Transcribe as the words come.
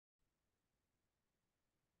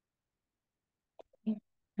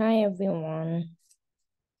Hi everyone,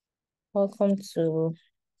 welcome to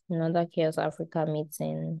another Chaos Africa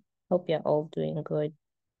meeting. Hope you're all doing good.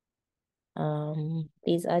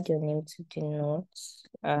 Please add your name to the notes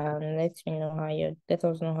and let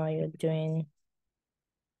us know how you're doing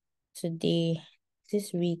today.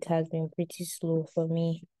 This week has been pretty slow for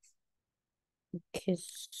me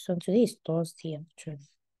because today is Thursday actually.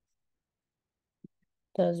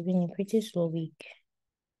 It has been a pretty slow week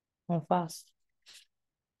and fast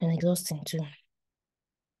and exhausting too.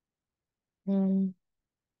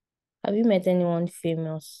 Have you met anyone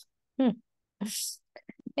famous? Hmm.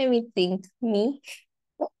 Let me think. Me?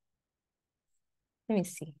 Let me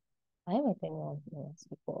see. I haven't met anyone famous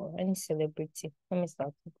before. Any celebrity. Let me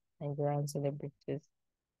start with Nigerian celebrities.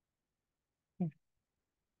 Hmm,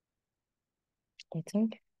 I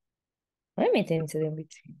think. Have I met any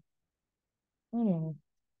celebrity? I don't know.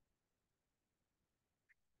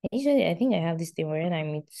 Usually, I think I have this thing where when I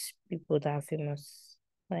meet people that are famous,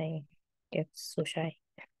 I get so shy.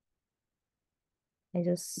 I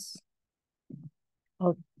just,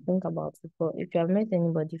 I'll think about it. But if you have met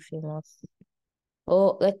anybody famous,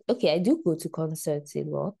 oh, like, okay, I do go to concerts a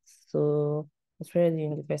lot. So, especially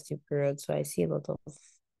in the festive period. So, I see a lot of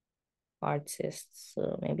artists.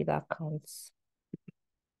 So, maybe that counts.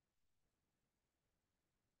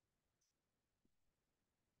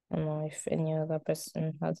 I don't know if any other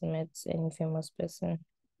person has met any famous person.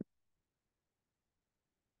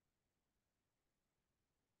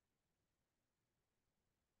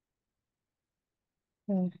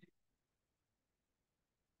 Hmm.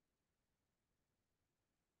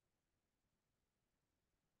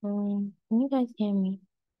 Can you guys hear me?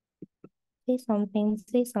 Say something,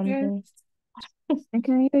 say Yeah, something. I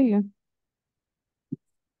can hear you.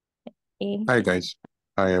 Eh? Hi guys.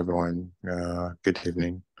 Hi everyone. Good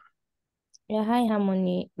evening. Yeah, hi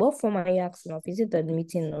Harmony. What form are you asking of? Is it the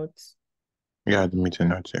meeting notes? Yeah, the meeting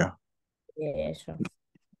notes. Yeah, Yeah, sure.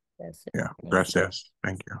 That's it. yeah. Thank you. Gracias.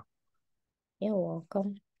 Thank you. You're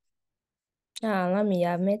welcome. Let me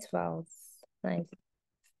have met Vals. Nice.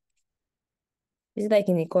 Is it like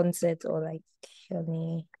in a concert or like on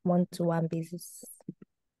a one-to-one basis?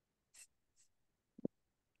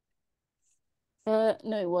 No,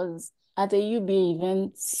 it was at a UB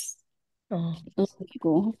event Oh, long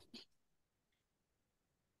ago.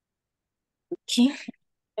 okay.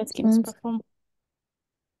 Let Kims Sounds perform.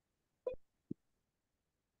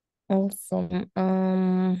 awesome.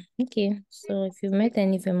 Okay. So if you've met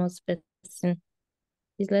any famous person,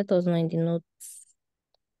 please let us know in the notes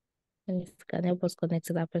and if you can help us connect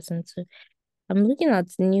to that person too. I'm looking at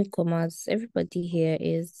newcomers. Everybody here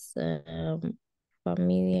is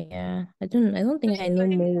familiar. I don't think I know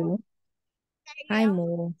Mo. Hi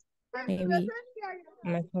Mo. Maybe I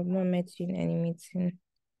might have not met you in any meeting.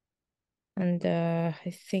 And I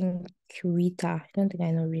think Rita. I don't think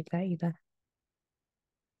I know Rita either.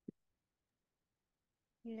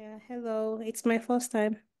 Yeah, hello. It's my first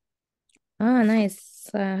time. Ah, nice.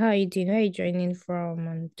 How are you doing? Where are you joining from?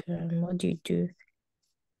 And what do you do?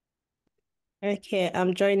 Okay,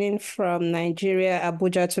 I'm joining from Nigeria,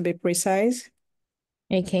 Abuja to be precise.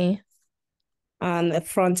 Okay. And a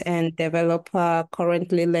front-end developer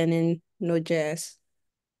currently learning Node.js.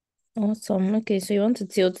 Awesome. Okay, so you want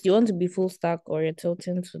to be full stack or you're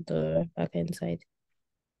tilting to the back end side?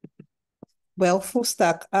 Well, full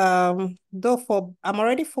stack. Though I'm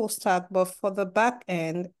already full stack, but for the back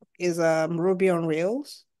end is Ruby on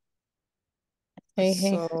Rails. Okay.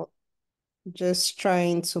 So just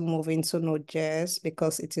trying to move into Node.js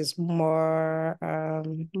because it is more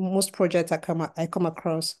most projects I come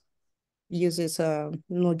across uses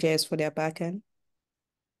Node.js for their backend.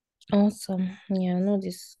 Awesome. Yeah, I know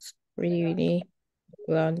this is really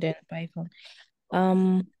grounded Python.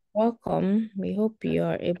 Welcome. We hope you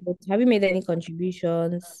are able to. Have you made any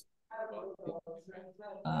contributions?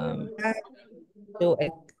 Um, Uh, to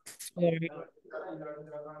explore.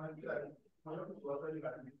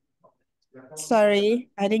 Sorry,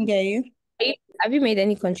 I didn't get you. Have you made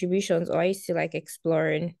any contributions or are you still like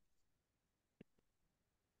exploring?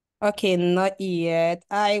 Okay, not yet.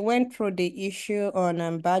 I went through the issue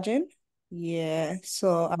on badging. Yeah,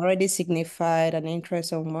 so I already signified an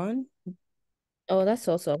interest on one. Oh, that's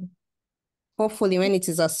awesome. Hopefully, when it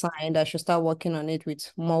is assigned, I should start working on it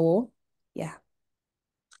with Mo. Yeah.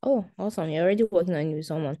 Oh, awesome. You're already working on it with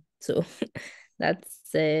someone. So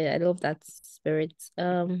that's I love that spirit.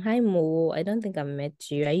 Hi Mo. I don't think I've met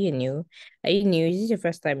you. Are you new? Are you new? Is this your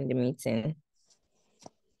first time in the meeting?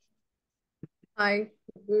 Hi,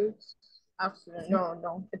 good afternoon. No,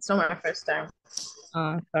 no, it's not my first time.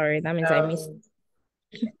 Sorry, that means I missed. Um,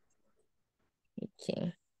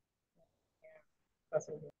 Okay.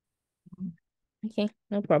 possible. Okay,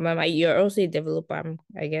 no problem. You're also a developer,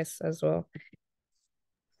 I guess, as well.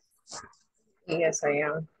 Yes, I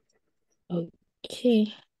am.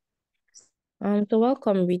 Okay. So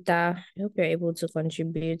welcome, Rita. I hope you're able to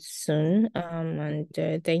contribute soon. And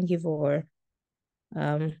thank you for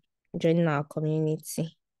um joining our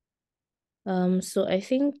community. So I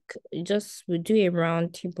think just we do a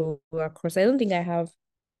round table across. I don't think I have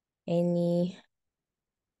any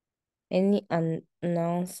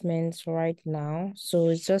announcements right now. So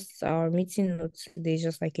it's just our meeting notes today,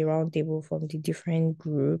 just like a round table from the different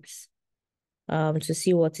groups, to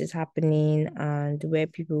see what is happening and where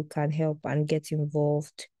people can help and get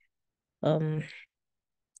involved. Um,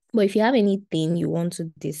 but if you have anything you want to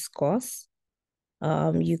discuss,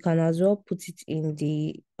 you can as well put it in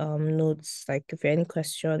the notes. Like if you have any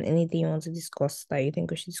question, anything you want to discuss that you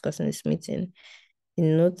think we should discuss in this meeting, the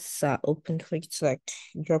notes are open for you to like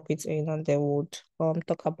drop it in and they would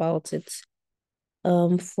talk about it.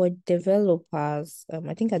 For developers,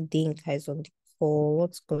 I think Adinka is on the call.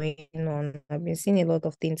 What's going on? I've been seeing a lot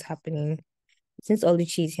of things happening. Since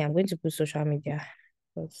Oluchi is here, I'm going to put social media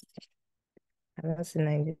because I'm not seen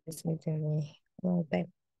her in this meeting in a long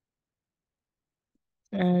time.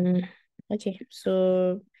 Um, okay,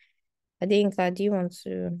 so Adinka, do you want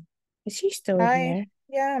to? Is she still Hi. here?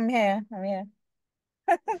 Yeah, I'm here. I'm here.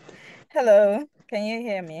 Hello. Can you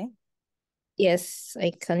hear me? Yes,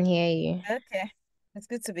 I can hear you. Okay. It's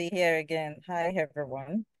good to be here again. Hi,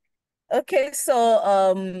 everyone. Okay,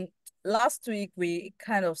 so last week we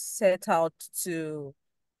kind of set out to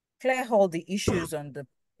clear all the issues on the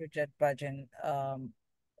project badging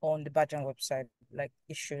on the badging website, like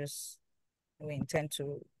issues we intend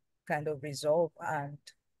to kind of resolve, and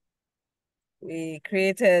we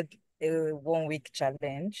created a 1 week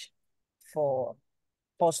challenge for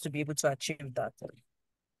us to be able to achieve that.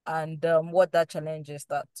 And what that challenge is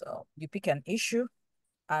that you pick an issue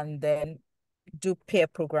and then do pair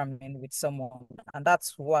programming with someone. And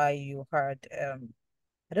that's why you heard,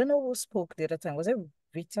 I don't know who spoke the other time. Was it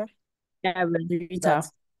Rita? Yeah, Rita.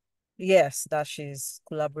 That's, yes, that she's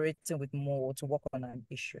collaborating with Mo to work on an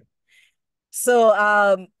issue. So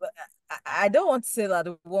I don't want to say that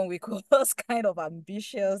the 1 week was kind of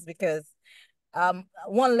ambitious because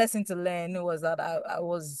one lesson to learn was that I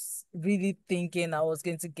was really thinking I was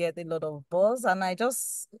going to get a lot of buzz, and I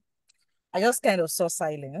just kind of saw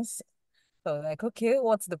silence. So like, okay,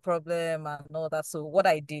 what's the problem and all that. So what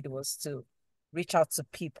I did was to reach out to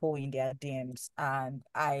people in their DMs, and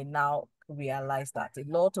I now realized that a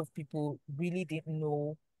lot of people really didn't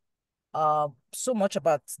know so much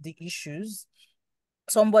about the issues.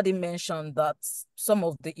 Somebody mentioned that some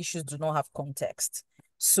of the issues do not have context.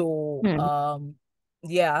 So Hmm.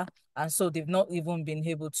 yeah, and so they've not even been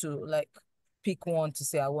able to like pick one to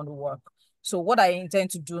say I want to work. So what I intend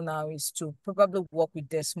to do now is to probably work with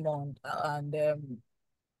Desmond and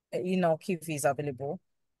if he's available,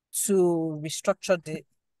 to restructure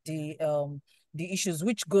the issues,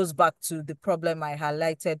 which goes back to the problem I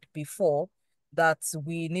highlighted before, that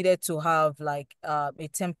we needed to have like a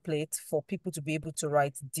template for people to be able to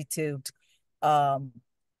write detailed um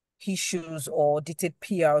issues or detailed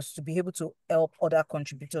PRs to be able to help other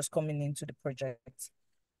contributors coming into the project.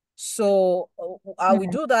 So I will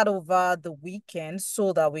Hmm. do that over the weekend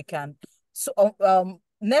so that we can. So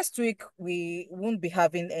next week we won't be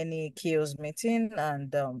having any chaos meeting,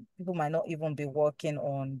 and people might not even be working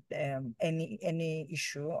on any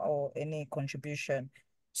issue or any contribution.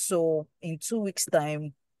 So in 2 weeks'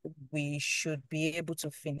 time, we should be able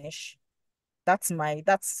to finish. That's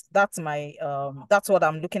what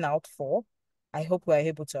I'm looking out for. I hope we're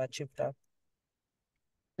able to achieve that.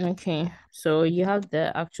 Okay, so you have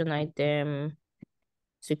the action item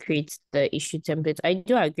to create the issue template. I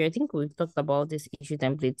do agree. I think we've talked about this issue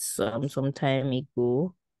templates some time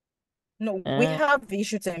ago. No, we Uh, have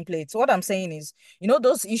issue templates. What I'm saying is,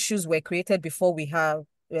 those issues were created before we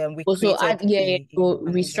also add created yeah, so an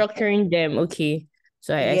event. restructuring them. Okay,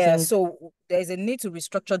 so I Yeah, think so there's a need to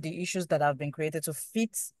restructure the issues that have been created to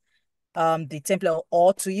fit the template,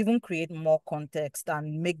 or to even create more context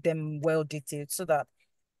and make them well detailed so that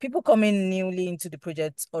people coming newly into the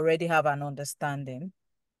project already have an understanding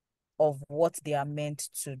of what they are meant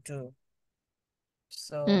to do.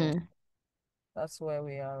 So hmm, that's where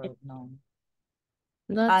we are right now.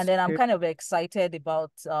 And that's then I'm true. kind of excited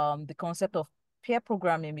about the concept of peer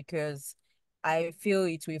programming because I feel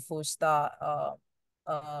it will foster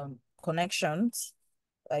connections,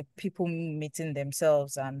 like people meeting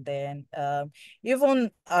themselves. And then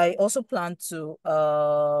even I also plan to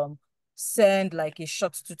send like a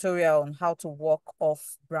short tutorial on how to work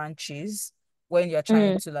off branches when you're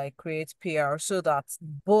trying Mm. to like create PR so that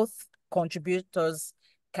both contributors,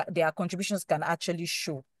 their contributions can actually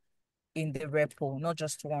show in the repo, not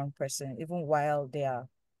just one person, even while they are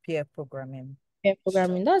peer programming. Pair So,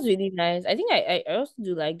 programming. That's really nice. I think I also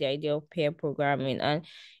do like the idea of pair programming, and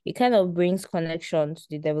it kind of brings connection to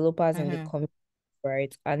the developers in the mm-hmm. community,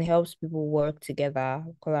 right? And helps people work together,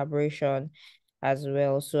 collaboration as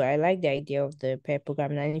well. So I like the idea of the pair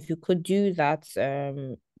programming. And if you could do that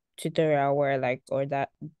tutorial where like or that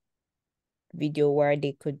video where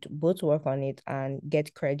they could both work on it and get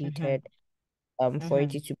Mm-hmm. credited for it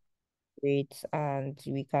Mm-hmm. to be great, and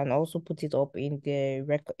we can also put it up in the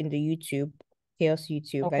in the YouTube, Chaos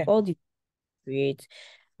YouTube, like Okay. all the create.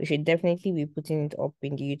 We should definitely be putting it up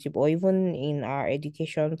in the YouTube or even in our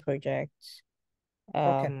education projects.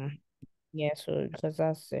 Okay. Yeah, so because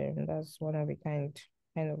that's one of a kind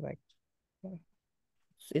of like yeah,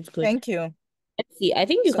 it's good. Thank you. Let's see. I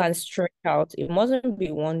think you So, can stretch out. It mustn't be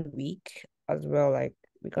 1 week as well. Like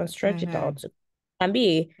we can stretch it mm-hmm. out. Can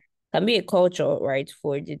be can be a culture, right,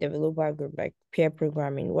 for the developer group, like peer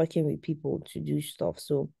programming, working with people to do stuff.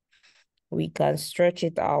 So we can stretch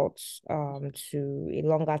it out to a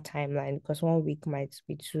longer timeline because 1 week might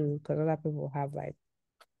be too because other people have like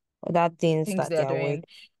other things Things that they they are are doing. working.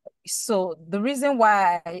 So the reason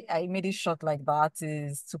why I made it short like that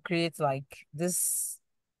is to create like this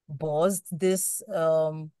buzz, this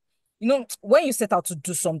when you set out to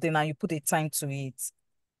do something and you put a time to it.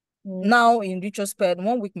 Mm. Now in retrospect,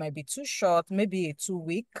 1 week might be too short, maybe a 2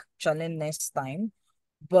 week challenge next time.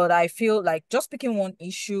 But I feel like just picking one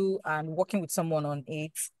issue and working with someone on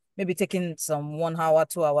it, maybe taking some 1 hour,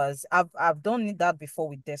 2 hours. I've done that before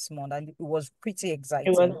with Desmond, and it was pretty It was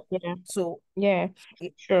exciting. yeah. So Yeah,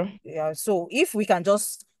 it, sure. yeah, so if we can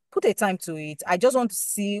just put a time to it, I just want to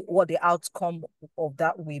see what the outcome of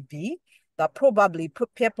that will be. That probably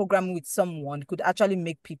peer programming with someone could actually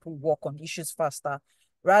make people work on issues faster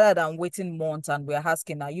rather than waiting months and we're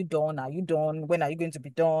asking, are you done? Are you done? When are you going to be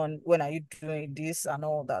done? When are you doing this and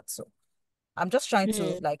all that? So I'm just trying to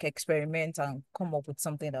Mm. like experiment and come up with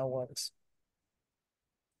something that works.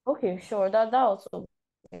 Okay, sure. That also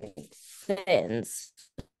makes sense.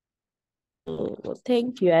 So well,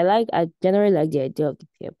 thank you. I generally like the idea of the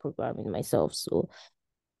peer programming myself. So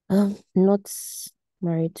not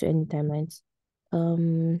married to any timelines.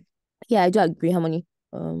 Um yeah, I do agree, Harmony.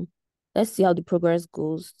 Let's see how the progress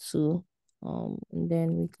goes too. And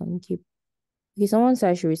then we can keep okay, someone said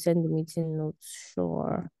I should resend the meeting notes.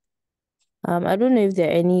 Sure. I don't know if there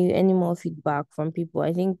are any more feedback from people.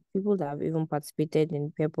 I think people that have even participated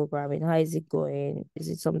in peer programming. How is it going? Is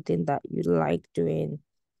it something that you like doing?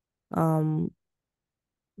 Um,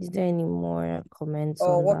 is there any more comments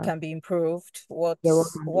Or on what that? can be improved? Yeah, what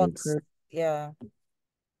can be improved? Yeah.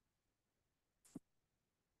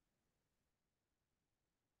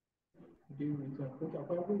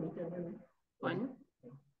 When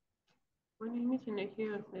when you meet in a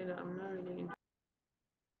chaos later, I'm not really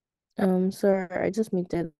Sir, I just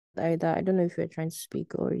muted either. I don't know if you're trying to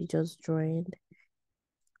speak or you just joined.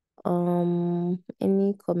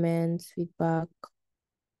 Any comments, feedback,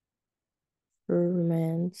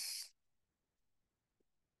 comments?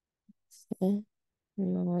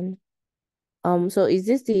 None. So is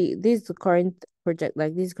this the current project,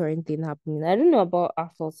 like this current thing happening? I don't know about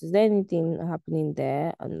AFOS. Is there anything happening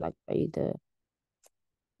there? And like, are you the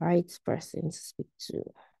right person to speak to?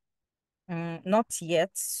 Not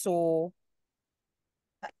yet. So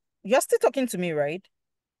you're still talking to me, right?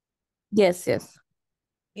 Yes, yes.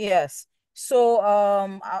 Yes. So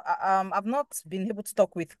I've not been able to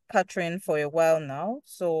talk with Catherine for a while now.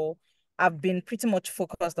 So I've been pretty much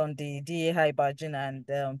focused on the DAI badging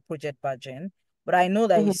and project badging. But I know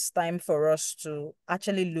that Mhm. it's time for us to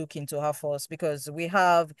actually look into Halfos because we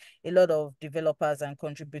have a lot of developers and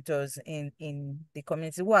contributors in the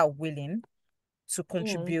community who are willing to Mm.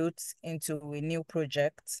 contribute into a new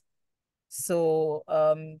project. So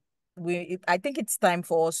I think it's time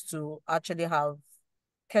for us to actually have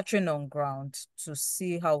catering on ground to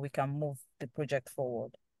see how we can move the project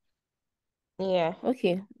forward. Yeah,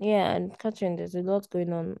 okay. Yeah, and Catherine, there's a lot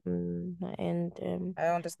going on my end. I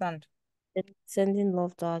understand. Sending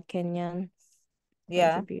love to our Kenyan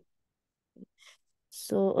Yeah. contribute.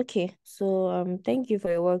 So okay, so thank you for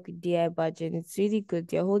your work with DI badging. It's really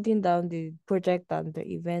good. You're holding down the project and the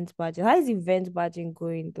event badging. How is event badging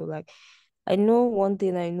going though? Like I know one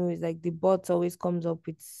thing I know is like the bots always comes up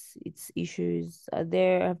with its issues. Have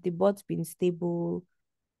the bots been stable?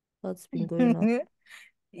 What's been going on?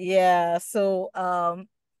 Yeah. So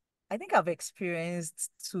I think I've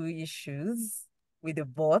experienced two issues with the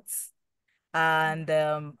bots. And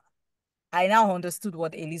I now understood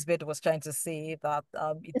what Elizabeth was trying to say, that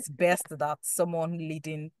it's best that someone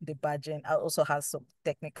leading the badging also has some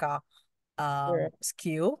technical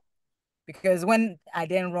skill, because when I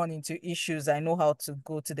then run into issues, I know how to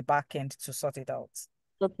go to the back end to sort it out.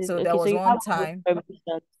 So there Okay, so was you one have all those time.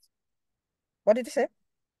 permissions. What did you say?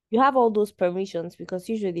 You have all those permissions because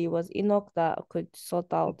usually it was Enoch that could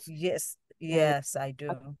sort out. Yes, Uh, yes, I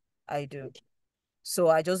do. I do. So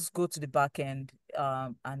I just go to the back end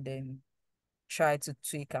and then try to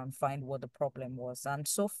tweak and find what the problem was. And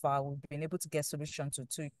so far, we've been able to get solution to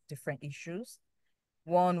two different issues.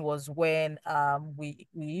 One was when we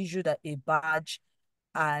issued a badge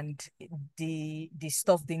and the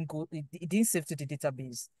stuff didn't go, it didn't save to the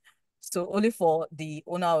database. So only for the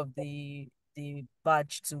owner of the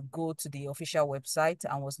badge to go to the official website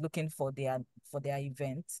and was looking for their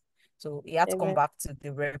event. So he had to come event. back to the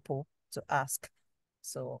repo to ask.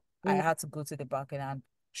 So I Mm. had to go to the back end and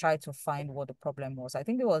try to find what the problem was. I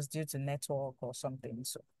think it was due to network or something.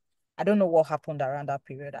 So I don't know what happened around that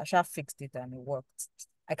period. I shall fixed it and it worked.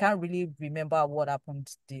 I can't really remember what happened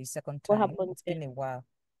the second What time. happened It's there? been a while.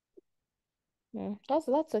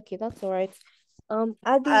 That's okay. That's all right.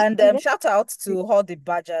 At the And event. shout out to all the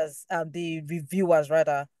badgers, the reviewers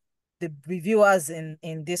rather, the reviewers in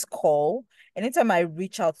this call. Anytime I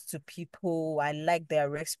reach out to people, I like their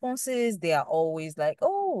responses. They are always like,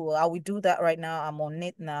 "Oh, I will do that right now. I'm on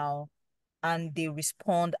it now," and they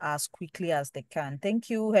respond as quickly as they can. Thank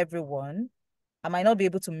you, everyone. I might not be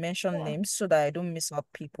able to mention Yeah. names so that I don't miss out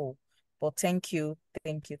people, but thank you,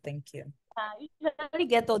 thank you. You usually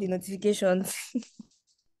get all the notifications.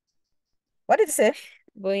 What did you say?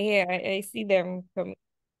 But here I see them from.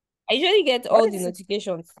 I usually get What all did the you say?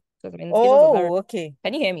 notifications because my notifications are not. Oh, okay.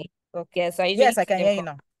 Can you hear me? Okay. Yes, I usually Yes, I see can them hear you come.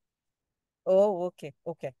 now. Oh, okay,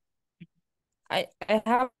 okay. I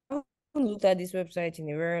haven't looked at this website in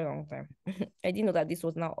a very long time. I didn't know that this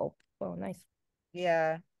was now up. Wow, nice.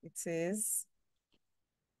 Yeah, it is.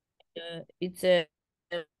 It's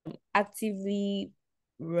actively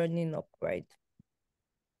running up, right?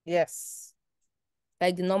 Yes.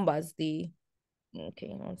 Like the numbers, the okay,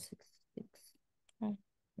 166. Oh,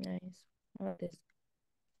 nice. I like this.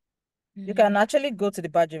 You can Mm. actually go to the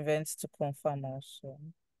badge events to confirm also.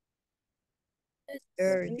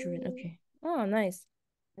 Very true. Okay. Oh, nice.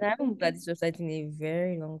 And I haven't looked at this website in a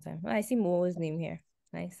very long time. Oh, I see Mo's name here.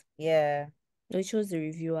 Nice. Yeah. Oh, it shows the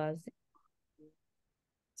reviewers.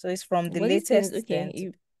 So it's from the But this thing, latest okay,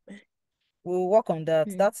 then we'll work on that.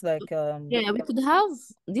 hmm. That's like Yeah, we could have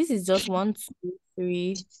this is just 1, 2,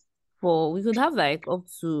 3, 4. We could have like up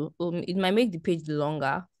to it might make the page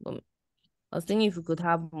longer. I was thinking if we could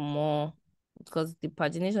have more because the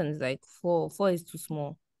pagination is like 4. 4 is too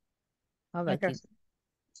small. Have like okay.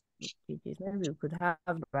 it pages. Maybe we could have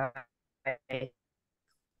like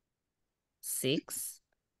 6.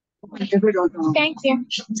 Thank you.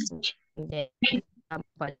 Then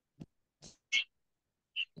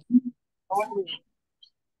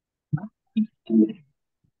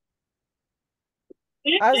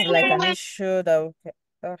As like an issue that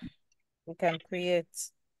we can create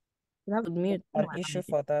have to mute. an issue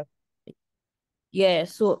for that. Yeah,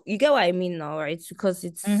 so you get what I mean now, right? Because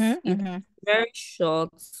it's Mm-hmm. very short,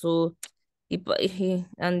 so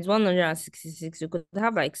and it's 166. You could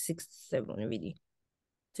have like 6, 7 really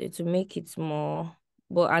to make it more.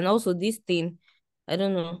 But and also this thing, I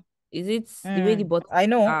don't know, is it the way the Mm. buttons I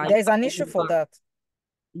know are? there's an issue for that.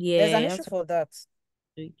 There's Yeah, an you have issue to for that.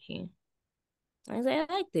 okay. I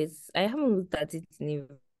like this. I haven't looked at it in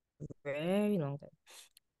a very long time.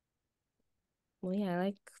 Well, yeah, I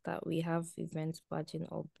like that we have events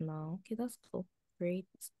badging up now. Okay, that's cool. Great.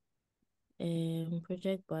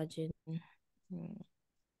 Project badging.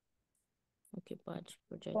 Okay, badge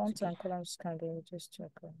project. Fonts Okay. and columns can be just check.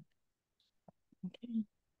 Okay.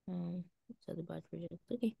 So the badge project.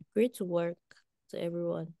 Okay, great to work to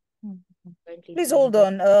everyone. Currently Please doing hold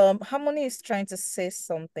this. on. Harmony is trying to say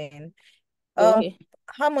something. Um, Okay.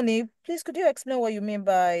 Harmony, please could you explain what you mean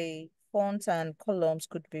by fonts and columns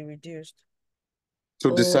could be reduced? So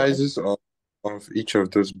the Oh, sizes of each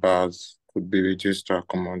of those bars could be reduced to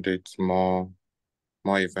accommodate more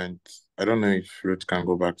events. I don't know if Ruth can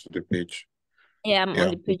go back to the page. yeah, I'm on Yeah.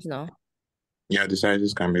 the page now. Yeah, the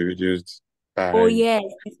sizes can be reduced Oh, by yeah,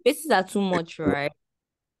 the spaces are too much, right?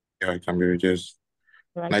 yeah, it can be reduced.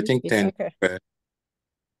 Like And I this think space. 10 Okay. per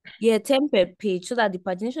Yeah, 10 per page so that the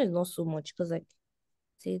pagination is not so much because like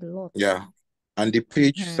it's a lot. yeah. And the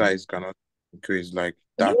page Hmm. size cannot increase like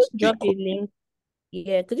Could that's you the drop a link?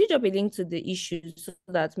 Yeah, could you drop a link to the issues so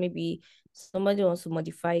that maybe somebody wants to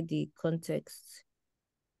modify the context?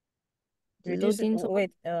 The Reduce it. loading.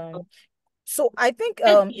 Wait. So I think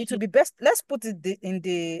Then it would be best. Let's put it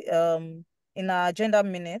in our agenda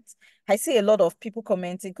minutes. I see a lot of people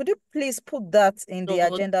commenting. Could you please put that in the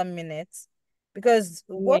so agenda minutes? Because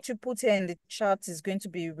yeah, what you put here in the chat is going to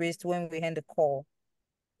be erased when we end the call.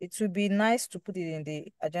 It would be nice to put it in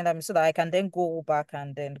the agenda so that I can then go back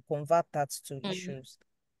and then convert that to issues.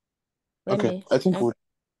 let Okay, me I think we'll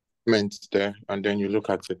comment there and then you look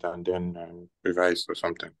at it and then revise or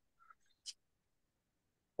something.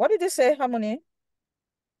 What did you say, Harmony?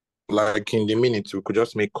 Like in the minutes, we could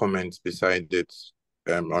just make comments beside it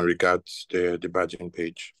on regards the badging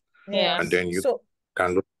page. Yeah. And then you So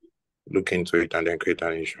can look into it and then create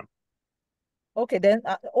an issue. okay, then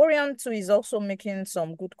Orion too is also making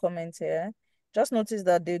some good comments here. Just notice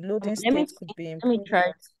that the loading let me state could be let me improved.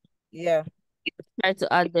 try Yeah.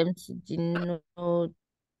 to add them to the note.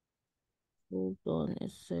 Hold on a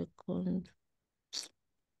second.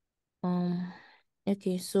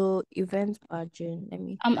 Okay, so event badging. Let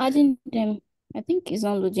me I'm adding them. I think it's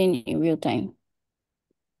not loading in real time.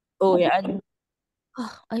 Oh yeah, I don't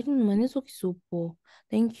know. My network is so poor.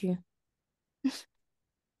 Thank you. I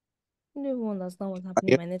don't even understand what's And happening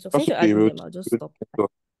yeah, in my network. Since also you're be adding able them, I'll just to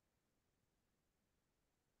stop.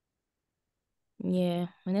 Yeah,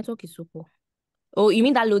 my network is so poor. Oh, you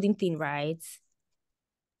mean that loading thing, right?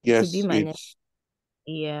 It could be yes, my net. it's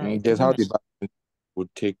Yeah, it could there's be how my. the badging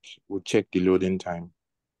would check the loading time.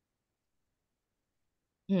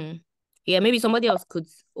 Hmm. Yeah, maybe somebody else could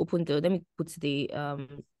open the. Let me put the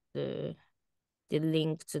the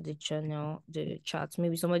link to the channel, the chat.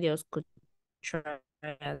 Maybe somebody else could try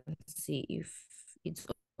and see if it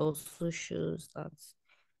also shows that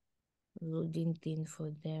loading thing for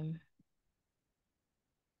them.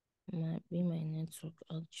 Might be my network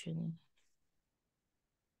actually.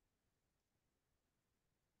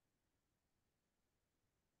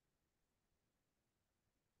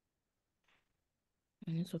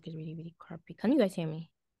 My network is really, really crappy. Can you guys hear me?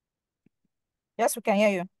 Yes, we can hear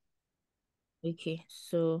you. Okay,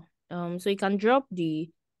 so you can drop the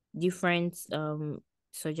different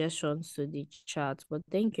suggestions to the chat, but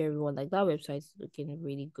thank you everyone. Like that website is looking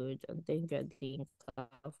really good, and thank you Adinka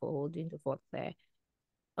for holding the fort there.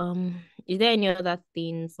 Is there any other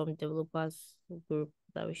thing from developers group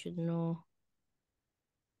that we should know?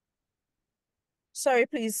 Sorry,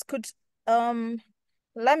 please,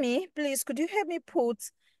 Lami, please, could you help me put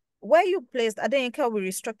where you placed Adenika will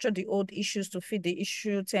restructure the old issues to fit the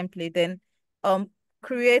issue template, then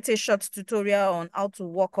create a short tutorial on how to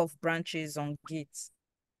work off branches on Git.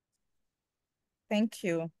 Thank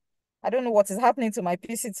you. I don't know what is happening to my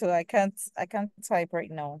PC, so I can't type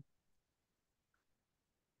right now.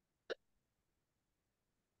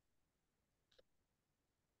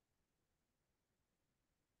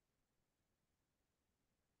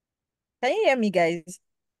 Can you hear me, guys?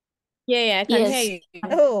 Yeah, I can Yes. hear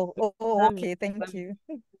you. Okay, thank you.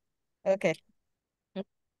 Okay. So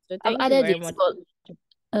I've thank you added very it, much.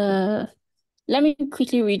 but let me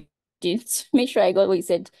quickly read it. Make sure I got what you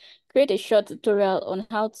said. Create a short tutorial on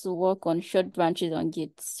how to work on short branches on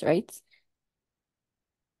Git, right?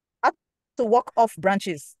 How to work off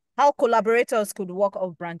branches. How collaborators could work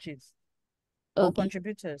off branches or Okay.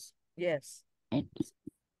 contributors. Yes. Right.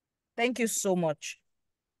 Thank you so much.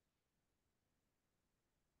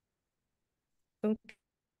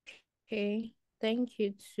 Okay, thank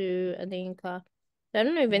you to Adinka. I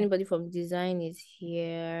don't know if Yeah. anybody from design is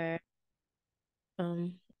here.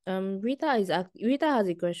 Rita has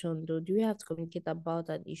a question though. Do we have to communicate about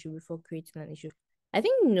an issue before creating an issue? I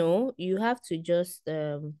think no. You have to just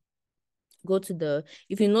go to the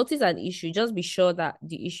if you notice an issue, just be sure that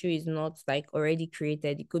the issue is not like already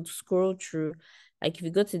created. You could scroll through, like if you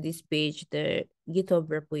go to this page, the GitHub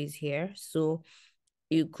repo is here. So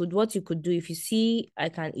what you could do if you see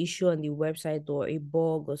like an issue on the website or a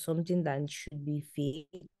bug or something that should be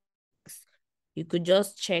fixed, you could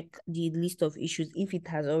just check the list of issues if it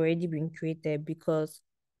has already been created, because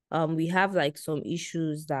we have like some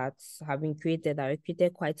issues that have been created that were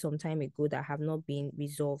created quite some time ago that have not been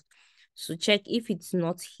resolved. So check if it's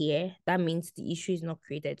not here, that means the issue is not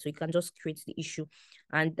created. So you can just create the issue.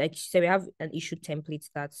 And like you said, we have an issue template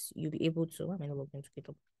that you'll be able to. Why am I not logging to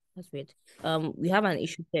GitHub? That's weird. We have an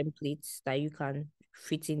issue template that you can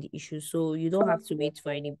fit in the issue. So you don't have to wait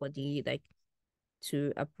for anybody like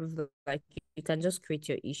to approve like you can just create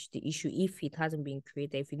the issue if it hasn't been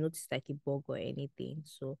created, if you notice like a bug or anything.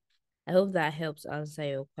 So I hope that helps answer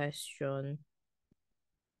your question,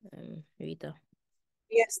 Rita.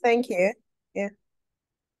 Yes, thank you. Yeah.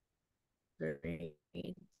 Great.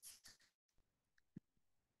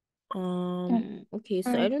 Yeah. Okay,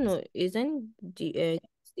 All so I right. don't know, is any the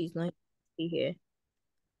is not here.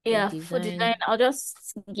 like Yeah, for design, design? I'll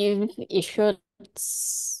just give a short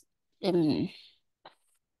um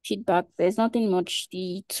feedback. There's nothing much.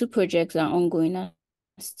 The two projects are ongoing and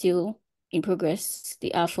still in progress.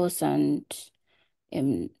 The AFOS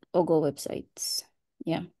and Ogo websites.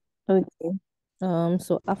 Yeah. Okay.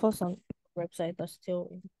 So efforts on website are still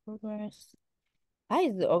in progress. How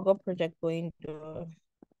is the Ogo project going to?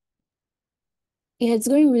 Yeah, it's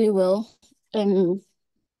going really well.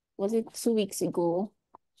 Was it 2 weeks ago?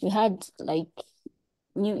 We had like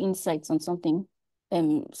new insights on something.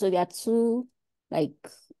 So there are two like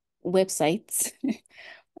websites,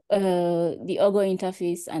 the Ogo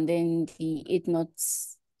interface and then the 8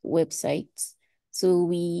 Knots website. So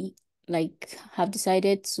we like have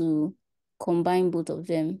decided to combine both of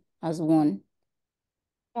them as one.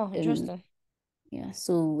 Oh, Um, interesting. yeah,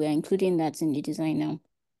 so we're including that in the design now.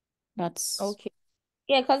 That's Okay.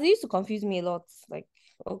 Yeah, because it used to confuse me a lot. Like,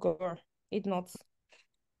 oh god, it not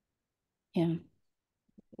yeah.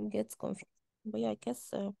 it gets confused. But yeah, I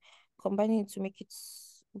guess combining it to make it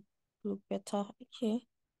look better. Okay.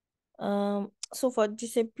 So for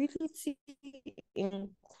disability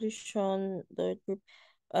inclusion, the group,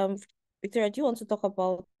 Victoria, do you want to talk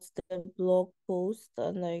about the blog post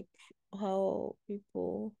and like how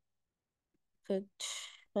people could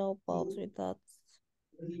help out with that?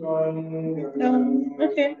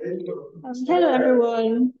 Okay. Hello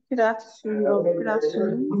everyone. Good afternoon. Good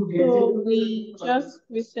afternoon. So we just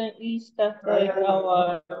recently started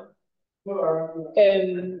our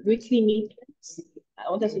weekly meetings.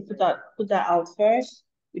 I wanted to put that out first.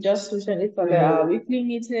 We just recently started our weekly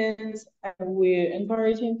meetings, and we're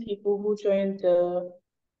encouraging people who joined the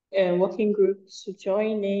working group to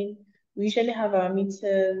join in. We usually have our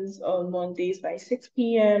meetings on Mondays by 6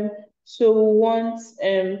 p.m. So we want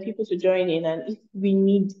people to join in, and if we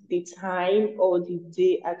need the time or the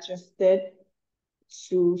day adjusted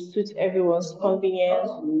to suit everyone's convenience,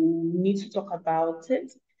 we need to talk about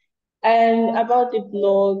it. And about the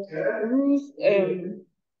blog,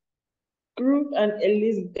 Ruth and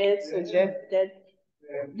Elizabeth suggested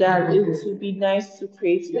that it would be nice to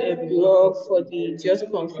create a blog for the just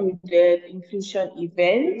concluded inclusion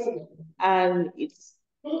event. And it's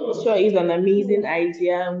sure is an amazing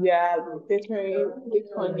idea. And we are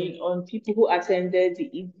beckoning on people who attended the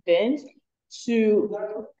event to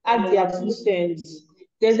add their 2 cents.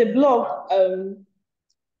 There's a blog,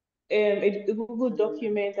 a Google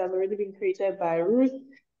document has already been created by Ruth.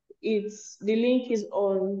 It's the link is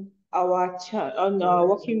on our chat on our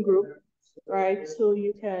working group, right? So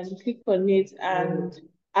you can click on it and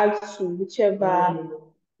add to whichever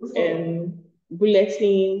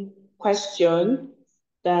bulletin question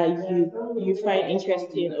that you find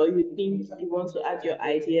interesting or you think you want to add your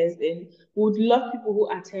ideas in. Would love people who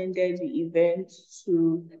attended the event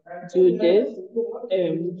to do this.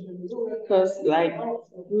 Because like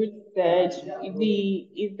Ruth said, the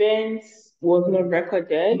event was not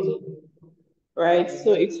recorded, right?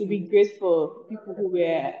 So it would be great for people who were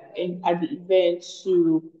at the event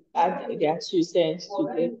to add their 2 cents to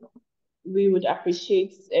it. We would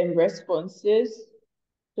appreciate responses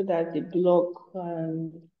so that the blog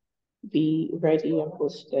can be ready and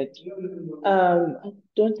posted. I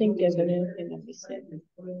don't think there's anything I missing.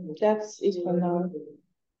 That's it for now.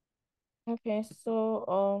 Okay,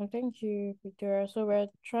 so thank you, Victoria. So we're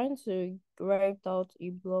trying to write out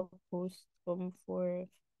a blog post for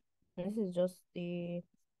and this is just the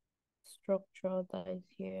structure that is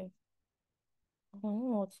here. I don't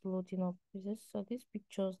know what's loading up. Are these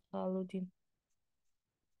pictures that are loading?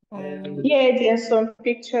 Yeah, there's some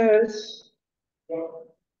pictures.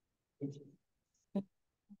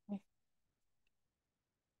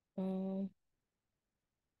 um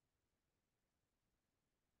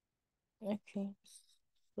okay.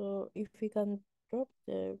 So if we can drop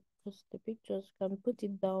the pictures, can put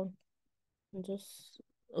it down and just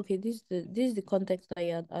okay, this is the context that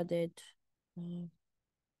you had added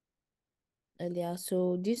earlier.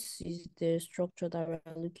 So this is the structure that we're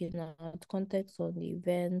looking at, context on the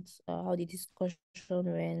event, how the discussion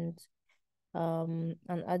went, and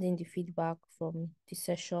adding the feedback from the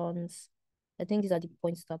sessions. I think these are the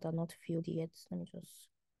points that are not filled yet. Let me just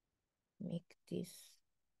make this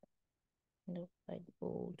look like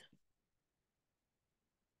bold.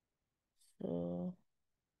 So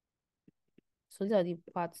these are the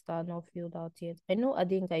parts that are not filled out yet. I know I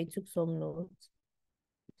think I took some notes.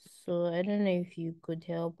 So I don't know if you could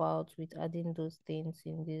help out with adding those things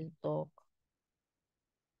in this doc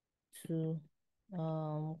to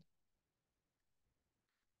um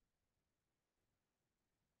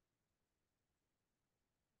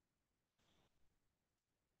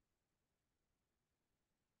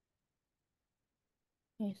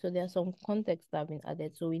Okay, so there are some contexts that have been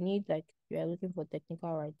added. So we need like we are looking for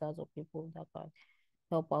technical writers or people that can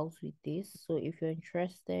help out with this. So if you're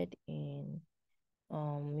interested in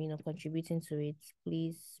contributing to it,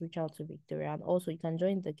 please reach out to Victoria. And also you can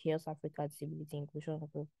join the Chaos Africa Disability Inclusion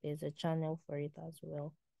Group. There's a channel for it as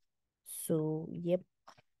well. So yep.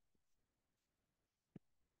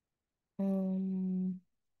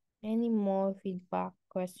 Any more feedback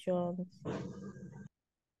questions?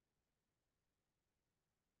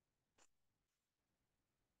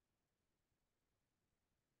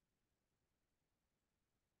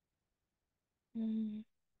 Mm,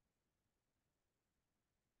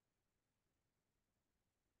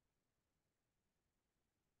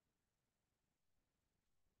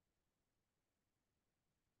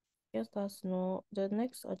 yes, that's no. The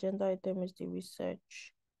next agenda item is the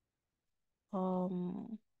research.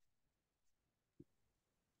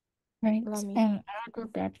 Right. Lami. I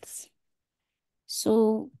got that.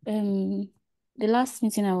 So, the last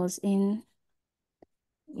meeting I was in,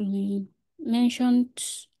 we mentioned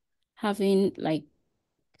having like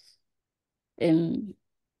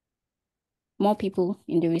more people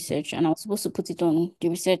in the research, and I was supposed to put it on the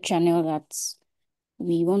research channel that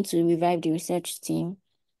we want to revive the research team,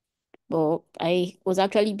 but I was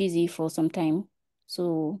actually busy for some time.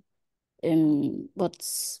 So, but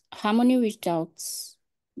Harmony reached out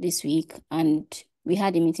this week, and we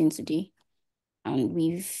had a meeting today, and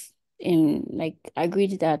we've like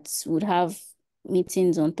agreed that we'd have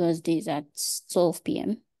meetings on Thursdays at 12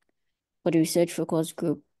 p.m. for the research focus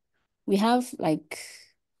group. We have like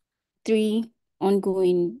 3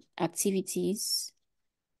 ongoing activities.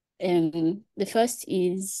 The first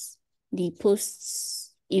is the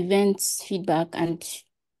post events feedback and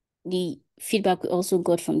the feedback we also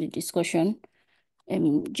got from the discussion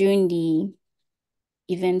during the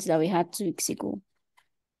events that we had 2 weeks ago.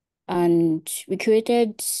 And we've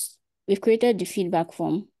created the feedback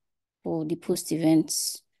form for the post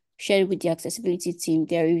events, shared with the accessibility team.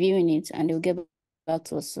 They're reviewing it and they'll get back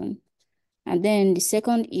to us soon. And then the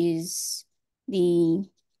second is the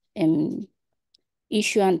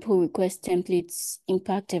issue and pull request templates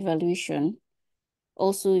impact evaluation.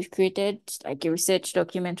 Also, we've created like a research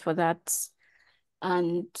document for that,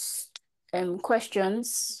 and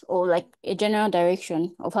questions or like a general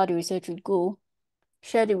direction of how the research would go,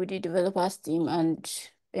 shared it with the developers team, and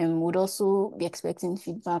would also be expecting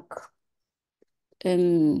feedback.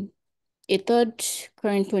 A third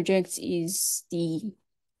current project is the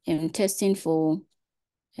testing for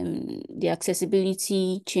the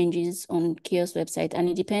accessibility changes on CHAOSS website, and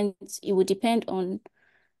it would depend on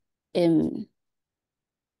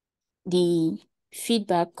the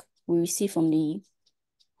feedback we receive from the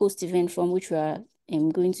post event from which we are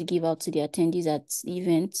going to give out to the attendees at the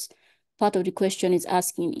event. Part of the question is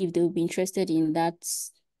asking if they will be interested in that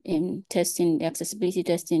testing, the accessibility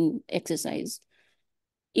testing exercise.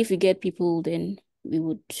 If we get people, then we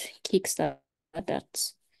would kickstart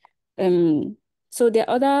that. So there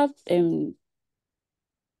are other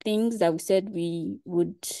things that we said we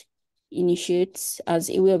would initiate as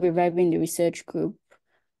a way of reviving the research group.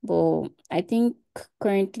 But I think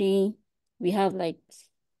currently we have like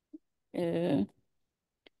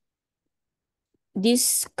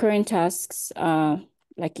these current tasks are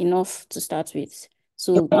like enough to start with.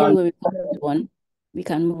 So maybe when we complete one, we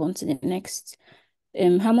can move on to the next.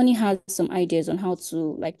 Harmony has some ideas on how to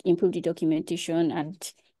like improve the documentation,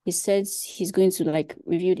 and he says he's going to like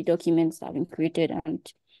review the documents that have been created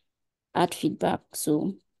and add feedback.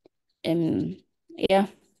 So yeah,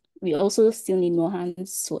 we also still need more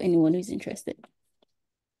hands for anyone who's interested.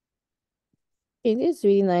 It is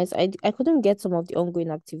really nice. I couldn't get some of the ongoing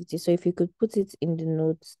activities, so if you could put it in the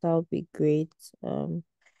notes, that would be great. You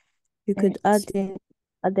could Right.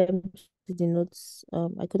 add them to the notes.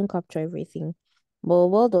 I couldn't capture everything, but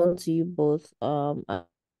well done to you both.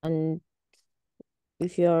 And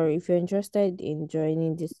if you're interested in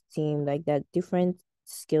joining this team, like that different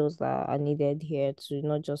skills that are needed here to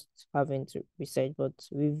not just having to research, but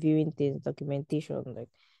reviewing things, documentation, like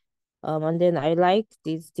and then I like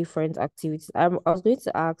these different activities. I was going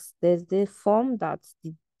to ask, there's the form that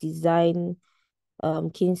the design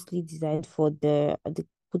Kingsley designed for the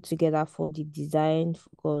put together for the design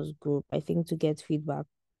focus group, I think, to get feedback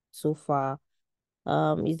so far.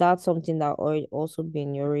 Is that something that also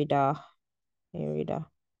been your radar? Your radar?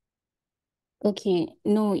 Okay,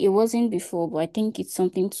 no, it wasn't before, but I think it's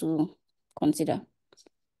something to consider.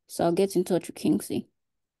 So I'll get in touch with Kingsley.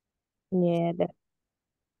 Yeah,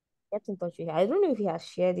 get in touch with him. I don't know if he has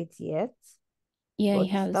shared it yet, Yeah, he but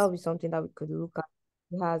that has. would be something that we could look at.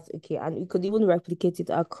 He has, okay, and we could even replicate it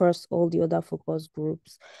across all the other focus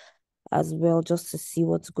groups. as well, just to see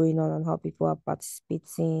what's going on and how people are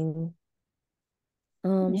participating.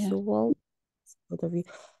 Yeah. So well, both of you.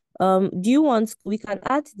 Do you want we can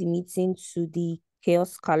add the meeting to the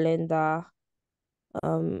chaos calendar?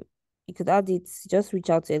 Um, you could add it, just reach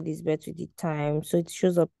out to Elizabeth with the time so it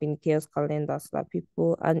shows up in chaos calendar so that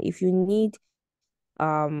people, and if you need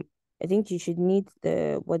I think you should need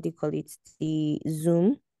the what do you call it, the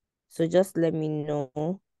Zoom. So just let me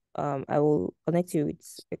know. I will connect you with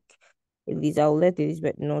like Elisa. I'll let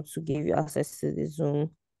Elizabeth know to give you access to the Zoom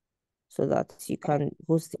so that you can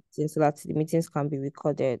host it so that the meetings can be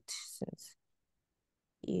recorded since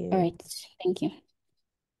All you right. Thank you.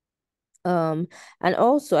 um and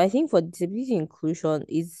also I think for disability inclusion,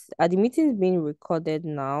 is are the meetings being recorded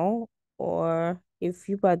now, or if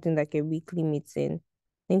you are doing like a weekly meeting,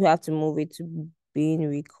 I think we have to move it to being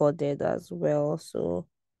recorded as well. So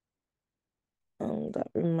that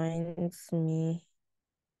reminds me.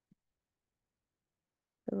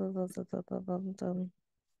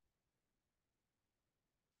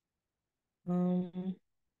 Um,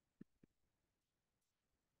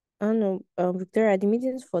 I don't know, Victoria, the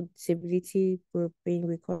meetings for disability group being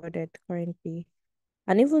recorded currently.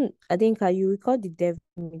 And even I think you record the dev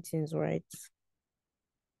meetings, right?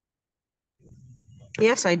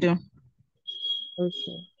 Yes, I do.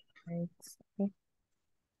 Okay. Right. Okay.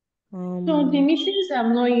 So the Um, meetings have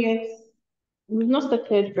not yet, we've not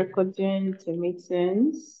started recording the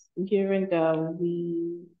meetings, given that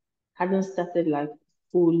we hadn't started like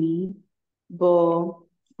fully, but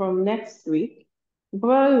from next week, we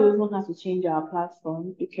probably will not have to change our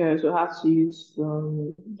platform because we'll have to use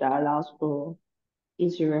that allows for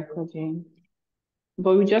easy recording.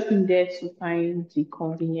 But we just needed to find the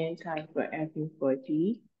convenient time for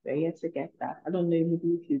everybody. We're yet to get that. I don't know,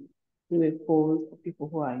 maybe if you do a poll for people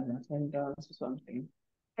who are in attendance or something.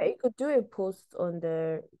 yeah, you could do a post on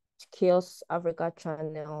the Chaos Africa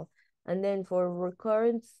channel, and then for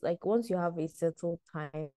recurrence, like once you have a settled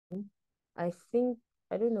time, I think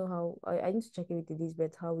I don't know how I need to check it with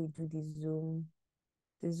Elizabeth how we do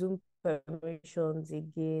the Zoom permissions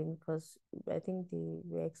again, because I think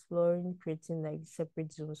we're exploring creating like separate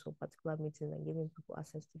Zooms for particular meetings and giving people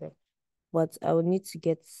access to them. But I would need to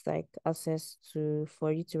get like access to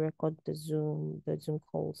for you to record the Zoom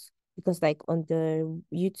calls, because like on the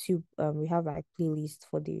YouTube we have like playlist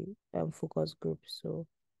for the focus group. So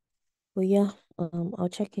but yeah, I'll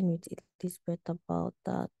check in with Elizabeth about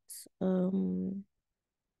that. Um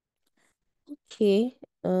okay.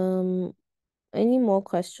 Any more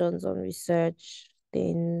questions on research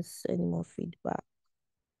things, any more feedback?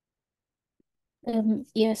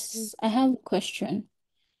 Yes, I have a question.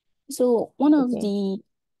 So one of Okay. the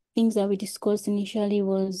things that we discussed initially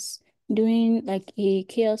was doing like a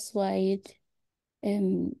chaos-wide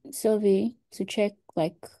survey to check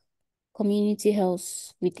like community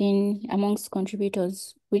health within amongst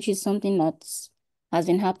contributors, which is something that has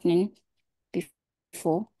been happening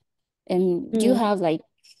before. Do you Mm. have like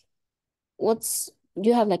what's do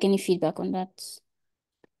you have like any feedback on that?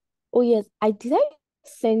 Oh yes, I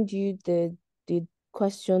send you the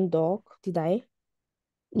question doc? Did I?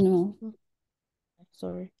 No. Oh,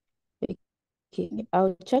 sorry. Okay,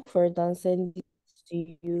 I'll check for it and send it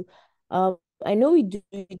to you. I know we do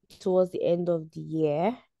it towards the end of the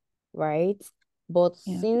year, right? But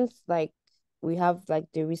Yeah. since like we have like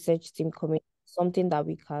the research team coming, something that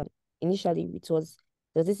we can initially it was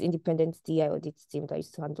there's this independent DI audit team that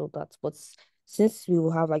used to handle that. But since we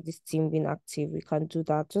will have like this team being active, we can do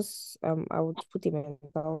that. Just I would put a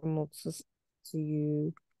mental notes to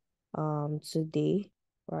you today,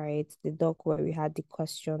 right? The doc where we had the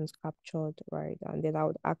questions captured, right? And then I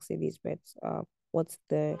would ask Elizabeth, what's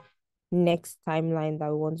the next timeline that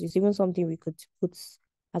we want to. It's even something we could put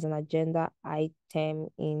as an agenda item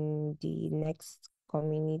in the next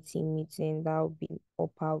community meeting. That would be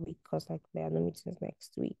upper week because like there are no meetings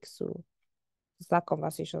next week. So start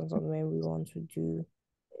conversations on when we want to do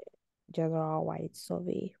general wide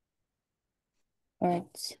survey. All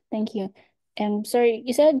right. Thank you. Sorry,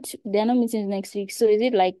 you said there are no meetings next week. So is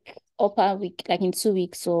it like upper week, like in 2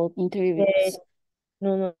 weeks or in three Yeah, weeks?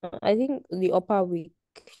 no. I think the upper week,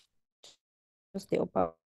 just the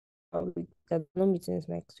upper week. There are no meetings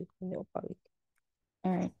next week in the upper week.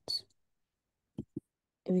 All right.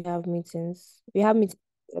 We have meetings. We have meetings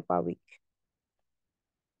upper week.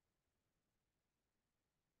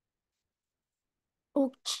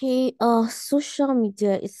 Okay. Social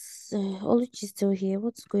media is Oluchi still here.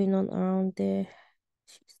 What's going on around there?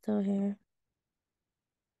 She's still here.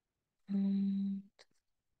 Um,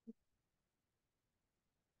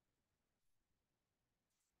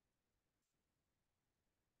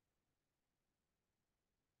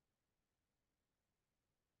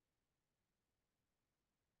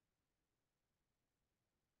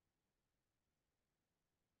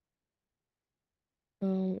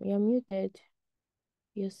 You're muted.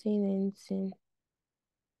 You're saying anything.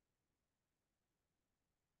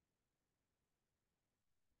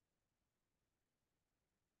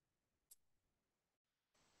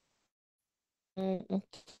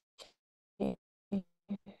 Okay.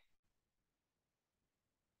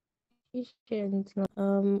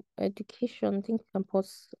 Education. I think you can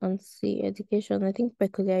pause and see education. I think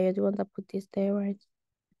peculiar, you're the one that put this there, right?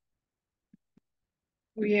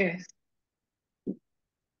 Yes.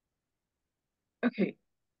 Okay.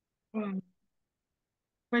 Well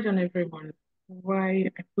done, everyone. Why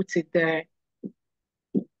I put it there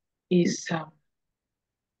is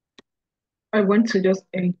I want to just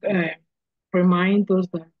remind those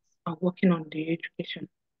that are working on the education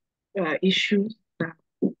issues that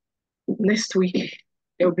next week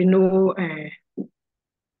there will be no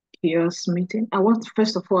CHAOSS meeting. I want to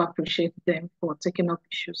first of all appreciate them for taking up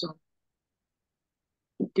issues on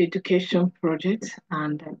the education project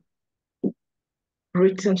and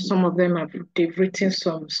written. Some of them they've written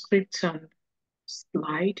some scripts and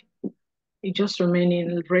slide. It just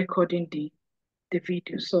remaining recording the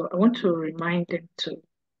video. So I want to remind them to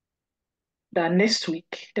that next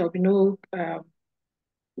week there will be no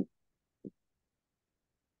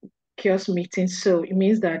CHAOSS meeting. So it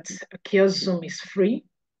means that CHAOSS Zoom is free.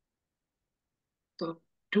 So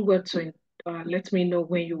do well to let me know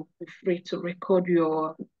when you'll be free to record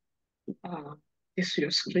uh,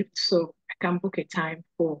 your script so I can book a time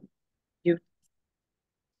for you.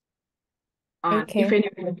 And Okay.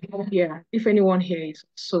 if anyone here is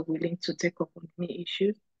so willing to take up on any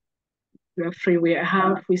issue, we are free.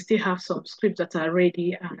 We still have some scripts that are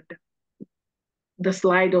ready and the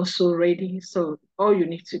slide also ready. So all you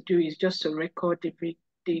need to do is just to record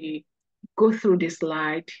the go through the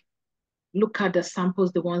slide, look at the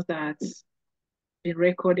samples, the ones that's been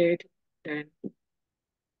recorded, then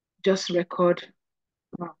just record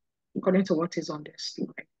according to what is on the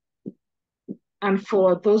slide. And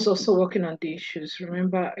for those also working on the issues,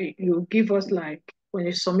 remember you give us like when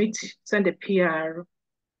you submit, send a PR,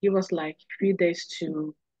 give us like 3 days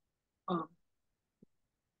to um,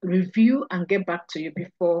 review and get back to you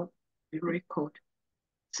before we record.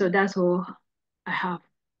 So that's all I have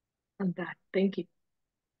on that. Thank you.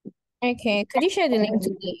 Okay. Could you share the link to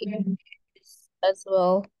the as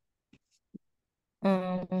well?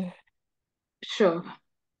 Sure.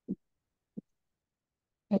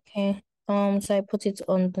 Okay. So I put it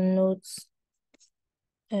on the notes.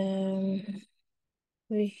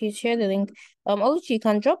 We should share the link. Also, you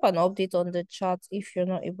can drop an update on the chat if you're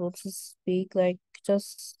not able to speak, like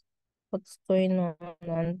just what's going on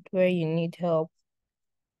and where you need help.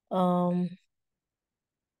 Um,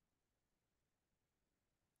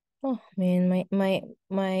 oh man,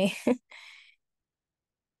 my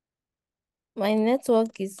my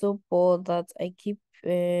network is so poor that I keep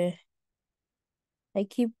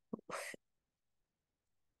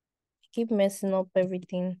messing up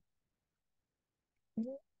everything.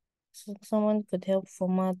 So someone could help for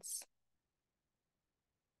maths.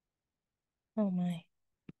 Oh my.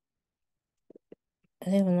 I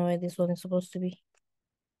don't even know where this one is supposed to be.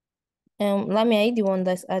 Lami, are you the one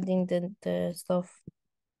that's adding the stuff?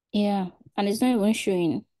 Yeah, and it's not even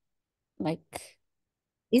showing. Like,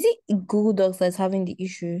 Is it Google Docs that's having the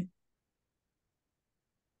issue?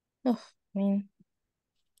 Oh, man.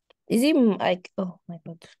 Is it like, oh my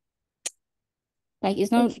God.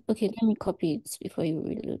 it's not Okay. okay. Let me copy it before you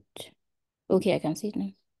reload. Okay, I can see it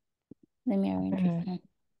now. Let me arrange it now.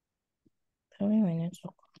 Probably my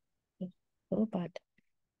network. It's so bad.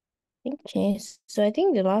 Okay, so I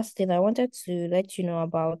think the last thing I wanted to let you know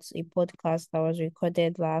about a podcast that was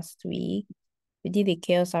recorded last week. We did a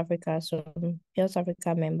Chaos Africa, so Chaos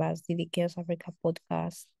Africa members did a Chaos Africa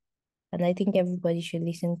podcast, and I think everybody should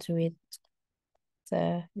listen to it.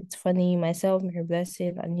 It's funny. Myself, Mary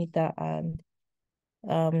Blessing, Anita, and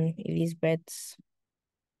Elizabeth.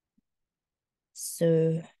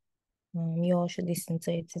 So you all should listen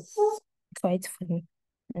to it. It's quite funny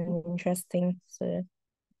and interesting. So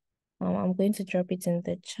I'm going to drop it in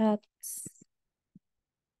the chat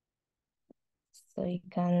so you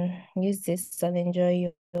can use this and enjoy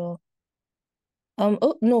your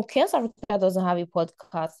oh no, Chaos Africa doesn't have a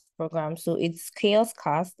podcast program, so it's Chaos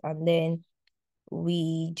Cast, and then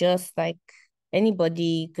we just like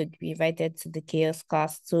anybody could be invited to the Chaos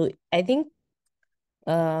Cast. So I think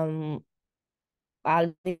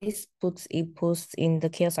I'll just put a post in the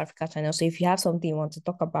Chaos Africa channel. So if you have something you want to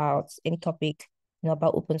talk about, any topic,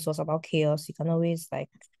 about open source, about chaos, you can always like,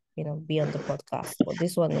 be on the podcast. But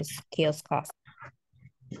this one is Chaos Cast.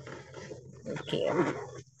 Okay.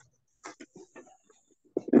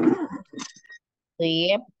 So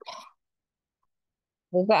yep.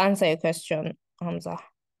 Does that answer your question, Hamza?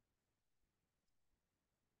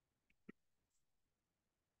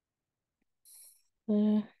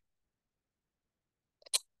 Uh,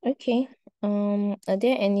 okay. Are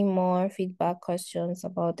there any more feedback questions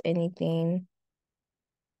about anything?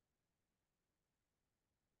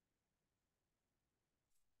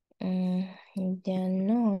 There are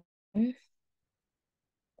none.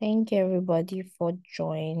 Thank you everybody for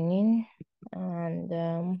joining,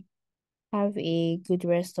 and have a good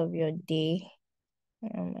rest of your day.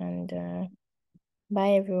 And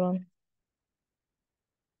bye everyone.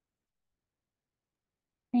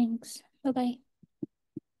 Thanks. Bye-bye.